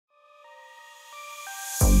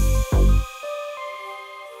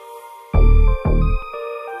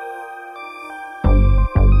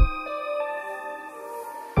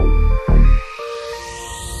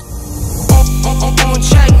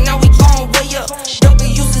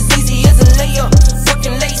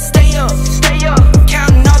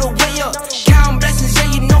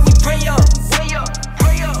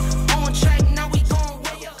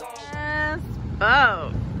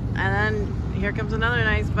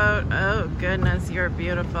sailboat. Oh goodness, you're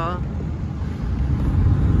beautiful.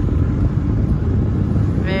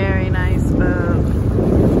 Very nice boat.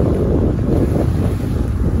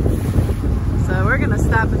 So we're gonna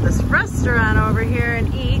stop at this restaurant over here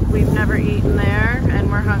and eat. We've never eaten there and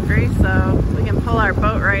we're hungry, so we can pull our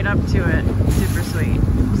boat right up to it. Super sweet.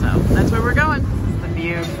 So that's where we're going. The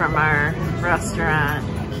view from our restaurant.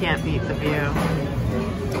 Can't beat the view.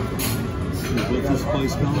 What's this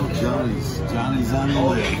place called? Johnny's on the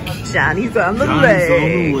lake. Johnny's on the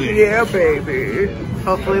lake. Yeah, baby.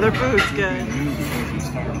 Hopefully their food's good.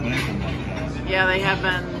 Yeah, they have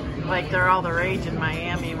been, like, they're all the rage in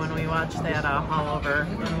Miami when we watched that all over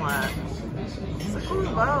inlet. It's a cool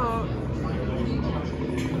boat.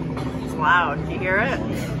 It's loud. Do you hear it?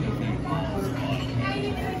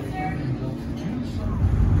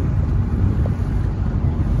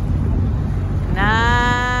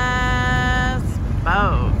 Nice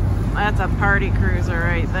boat. That's a party cruiser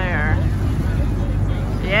right there.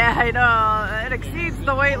 Yeah, I know. It exceeds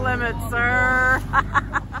the weight limit, sir.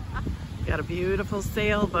 Got a beautiful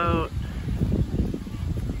sailboat.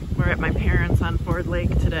 We're at my parents' on Ford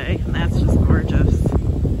Lake today, and that's just gorgeous.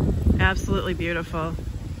 Absolutely beautiful.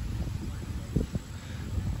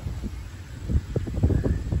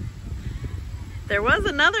 There was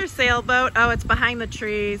another sailboat. Oh, it's behind the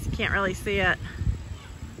trees. You can't really see it.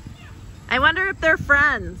 I wonder if they're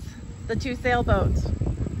friends, the two sailboats.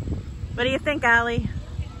 What do you think, Allie?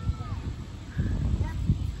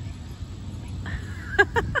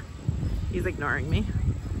 He's ignoring me.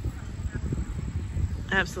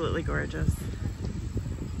 Absolutely gorgeous.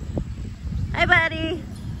 Hi, buddy.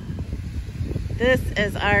 This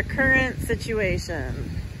is our current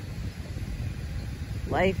situation.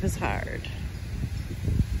 Life is hard.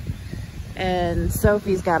 And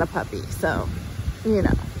Sophie's got a puppy, so, you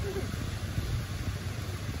know.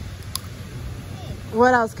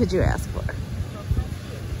 What else could you ask for?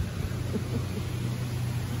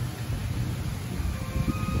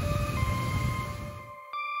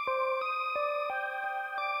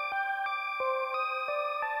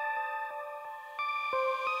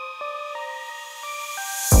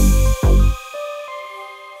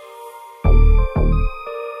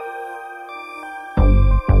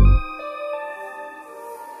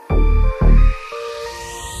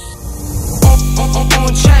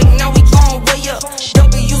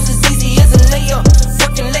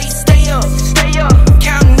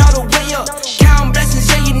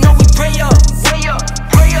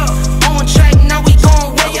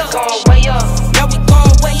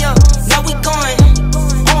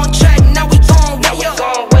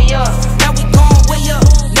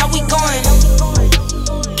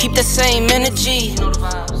 Same energy. This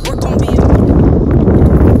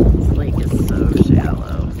lake is so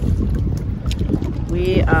shallow.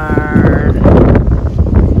 We are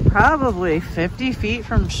probably 50 feet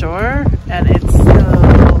from shore, and it's still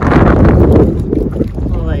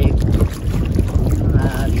like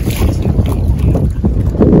not even 2 feet deep.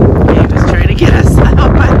 Dave was trying to get us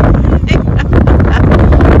out by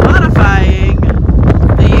modifying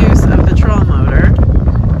the use of the troll motor.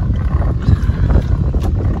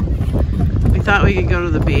 Thought we could go to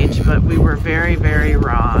the beach, but we were very, very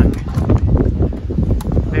wrong.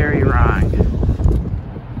 Very wrong.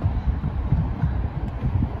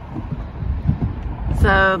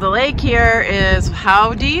 So the lake here is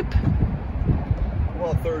how deep?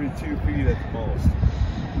 About 32 feet at the most.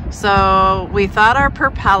 So we thought our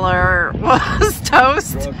propeller was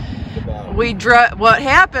toast. What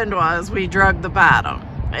happened was we drugged the bottom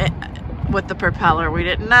with the propeller. We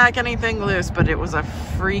didn't knock anything loose, but it was a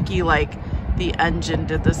freaky, like, the engine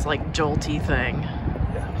did this like jolty thing.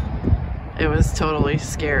 Yeah. It was totally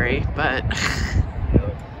scary, but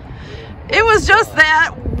it was just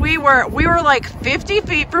that we were like 50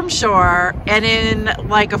 feet from shore and in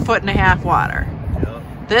like 1.5 feet water. Yeah.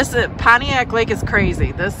 This Pontiac Lake is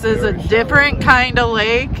crazy. This is a different kind of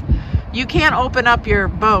lake. You can't open up your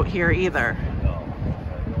boat here either.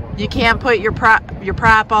 You can't put your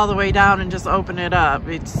prop all the way down and just open it up.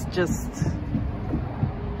 It's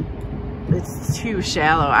too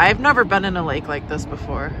shallow. I've never been in a lake like this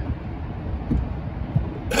before.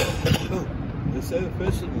 They say the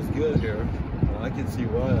fishing is good here. I can see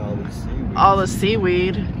why all these seaweed. All the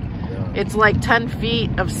seaweed. Yeah. It's like 10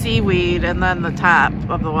 feet of seaweed and then the top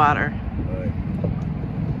of the water. Right.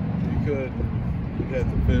 You have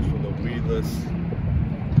to fish with a weedless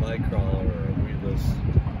night crawler or a weedless,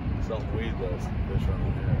 something weedless to fish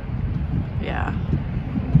around here. Yeah.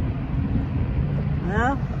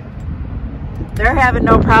 Well, they're having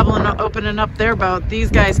no problem opening up their boat.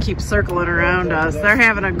 These guys keep circling around us. They're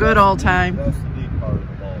having a good old time. That's the neat part of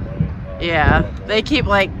the ball, right? Yeah, they keep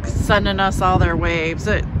like sending us all their waves.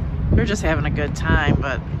 They're just having a good time,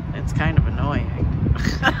 but it's kind of annoying.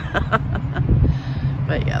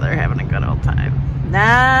 But yeah, they're having a good old time.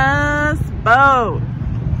 Nice boat.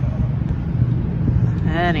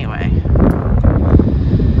 Anyway,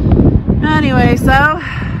 so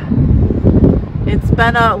it's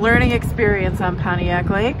been a learning experience on Pontiac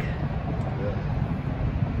Lake.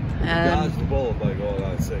 Yeah. Dodged the bullet by going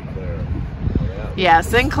on St. Clair. Yeah,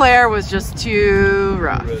 Sinclair was just too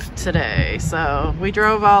rough today, so we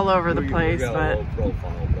drove all over the place, but low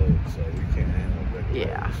profile boat, so we can't handle big waves.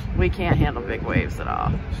 Yeah, we can't handle big waves at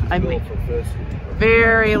all. I mean,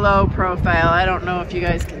 very low profile. I don't know if you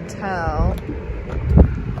guys can tell.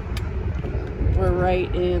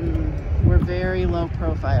 We're very low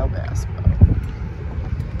profile bass boat.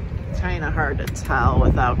 It's kind of hard to tell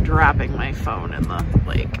without dropping my phone in the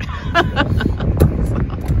lake. So,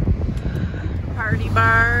 party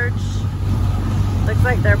barge. Looks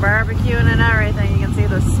like they're barbecuing and everything. You can see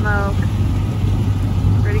the smoke.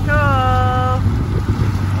 Pretty cool.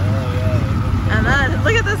 And then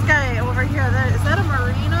look at this guy over here. Is that a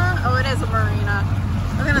marina? Oh, it is a marina.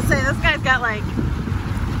 I was gonna say this guy's got like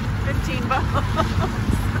 15 boats.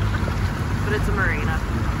 But it's a marina.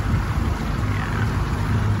 Yeah.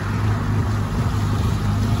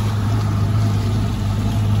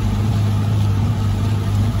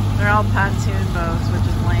 They're all pontoon boats, which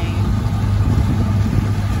is lame.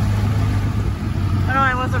 Oh no,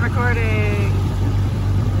 I wasn't recording.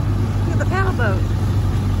 Look at the paddle boat.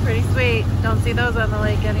 Pretty sweet. Don't see those on the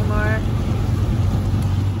lake anymore.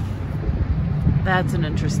 That's an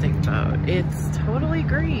interesting boat. It's totally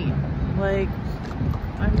green. Like,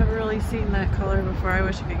 I've never really seen that color before. I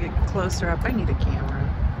wish I could get closer up. I need a camera.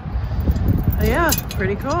 But yeah,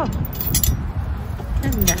 pretty cool. A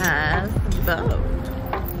nice boat.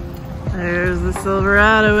 There's the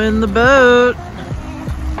Silverado in the boat.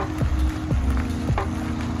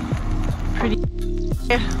 Pretty.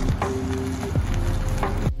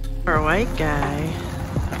 For a white guy.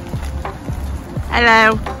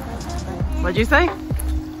 Hello. What'd you say?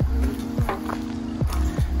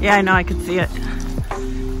 Yeah, I know, I could see it.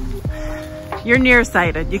 You're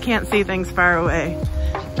nearsighted. You can't see things far away.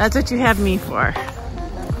 That's what you have me for.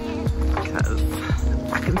 Because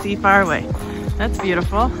I can see far away. That's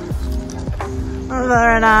beautiful.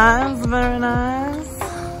 Very nice, very nice.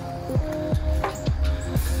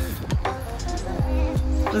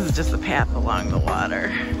 This is just a path along the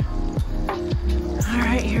water. All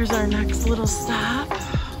right, here's our next little stop.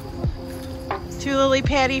 Two lily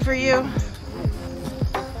patty for you.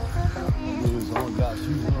 Lily's only got 2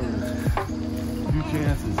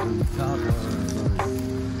 chances in the top one.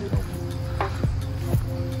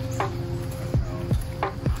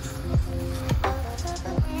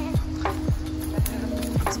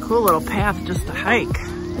 It's a cool little path just to hike.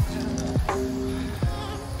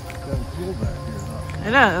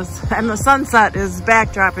 It is, and the sunset is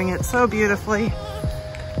backdropping it so beautifully.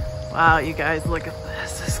 Wow, you guys, look at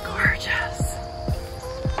this. It's gorgeous.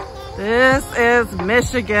 This is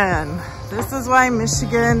Michigan. This is why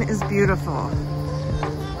Michigan is beautiful.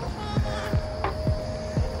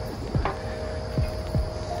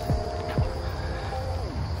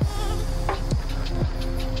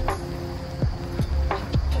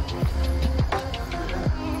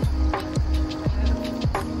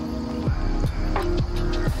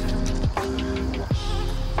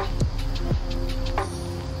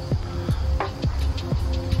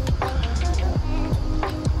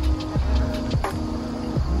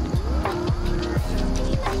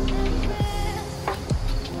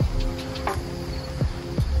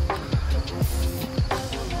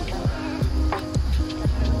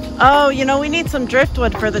 Oh, you know, we need some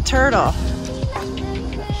driftwood for the turtle.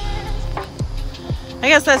 I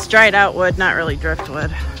guess that's dried out wood, not really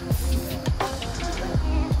driftwood.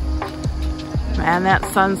 Man, that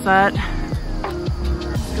sunset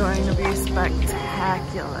is going to be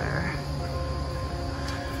spectacular.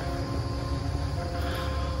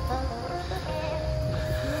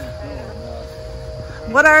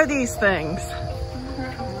 What are these things?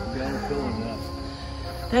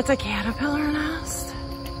 That's a caterpillar nest?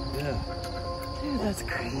 Yeah. Dude, that's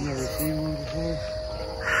crazy. You've never seen one before?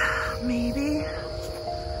 Maybe.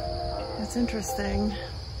 That's interesting.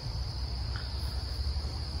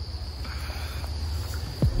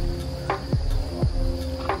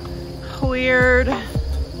 Weird.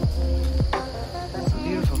 Some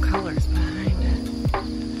beautiful colors behind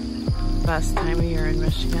it. Best time of year in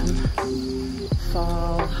Michigan.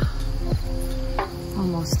 Fall.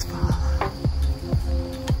 Almost fall.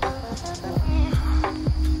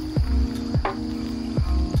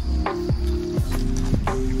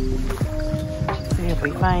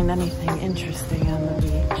 if we find anything interesting on the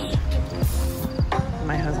beach.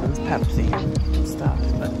 My husband's Pepsi and stuff,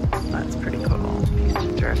 but that's pretty cool. Piece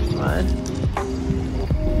of driftwood.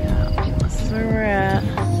 Yeah, this is where we're at.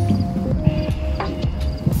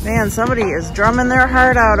 Man, somebody is drumming their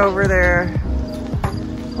heart out over there.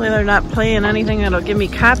 Hopefully they're not playing anything that'll give me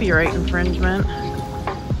copyright infringement.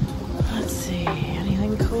 Let's see,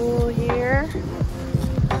 anything cool here?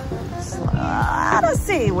 Just a lot of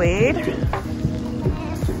seaweed.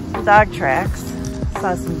 Some dog tracks.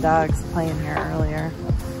 Saw some dogs playing here earlier.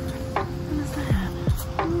 What is that?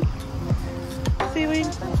 Seaweed?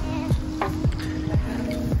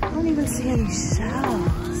 I don't even see any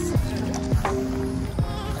shells.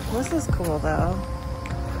 This is cool though.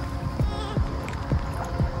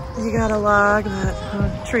 You got a log,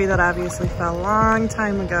 a tree that obviously fell a long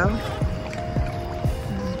time ago.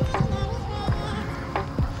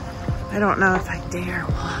 I don't know if I dare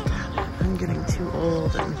walk on it. I'm getting too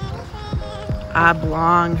old and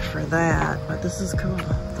oblong for that, but this is cool.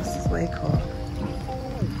 This is way cool.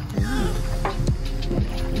 Yeah.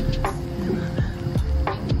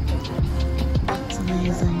 It's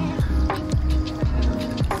amazing.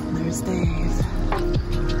 There's Dave.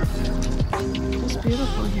 It's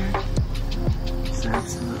beautiful here. It's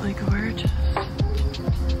absolutely gorgeous.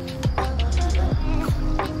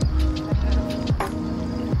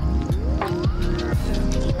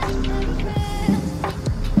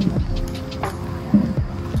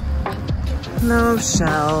 No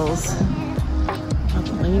shells. Not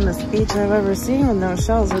the lamest beach I've ever seen with no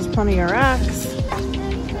shells. There's plenty of rocks.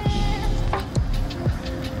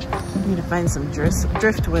 I need to find some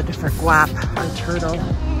driftwood for guap or turtle.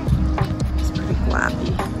 It's pretty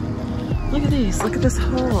guappy. Look at these. Look at this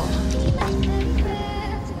hole.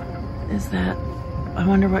 Is that... I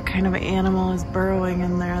wonder what kind of animal is burrowing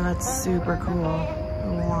in there. That's super cool. I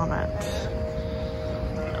love it.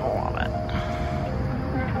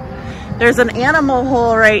 There's an animal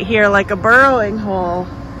hole right here, like a burrowing hole.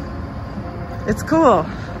 It's cool.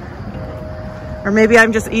 Or maybe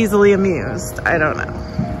I'm just easily amused. I don't know.